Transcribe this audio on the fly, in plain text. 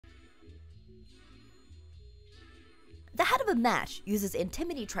the head of a match uses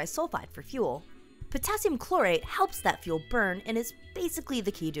antimony trisulfide for fuel. Potassium chlorate helps that fuel burn and is basically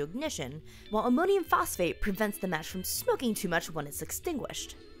the key to ignition, while ammonium phosphate prevents the match from smoking too much when it's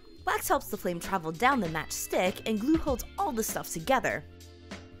extinguished. Wax helps the flame travel down the match stick, and glue holds all the stuff together.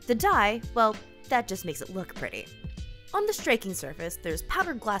 The dye, well, that just makes it look pretty. On the striking surface, there's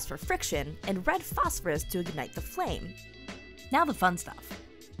powdered glass for friction and red phosphorus to ignite the flame. Now the fun stuff.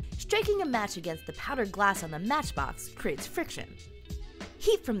 Striking a match against the powdered glass on the matchbox creates friction.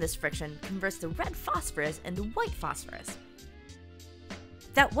 Heat from this friction converts the red phosphorus into white phosphorus.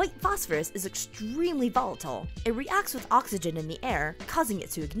 That white phosphorus is extremely volatile. It reacts with oxygen in the air, causing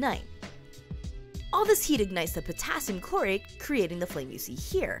it to ignite. All this heat ignites the potassium chlorate, creating the flame you see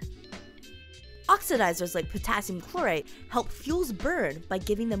here. Oxidizers like potassium chlorate help fuels burn by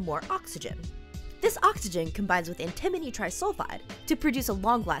giving them more oxygen. This oxygen combines with antimony trisulfide to produce a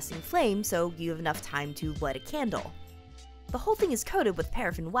long-lasting flame, so you have enough time to light a candle. The whole thing is coated with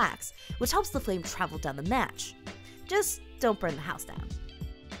paraffin wax, which helps the flame travel down the match. Just don't burn the house down.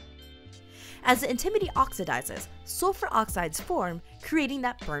 As the antimony oxidizes, sulfur oxides form, creating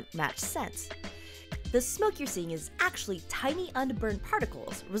that burnt match scent. The smoke you're seeing is actually tiny unburned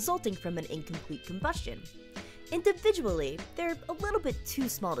particles resulting from an incomplete combustion. Individually, they're a little bit too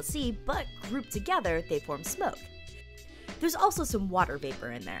small to see, but grouped together, they form smoke. There's also some water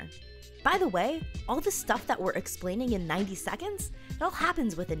vapor in there. By the way, all the stuff that we're explaining in 90 seconds, it all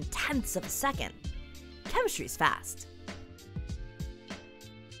happens within tenths of a second. Chemistry's fast.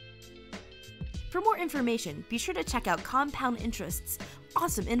 For more information, be sure to check out Compound Interest's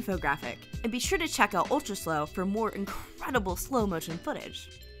awesome infographic, and be sure to check out Ultraslow for more incredible slow motion footage.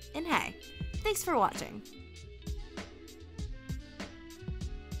 And hey, thanks for watching.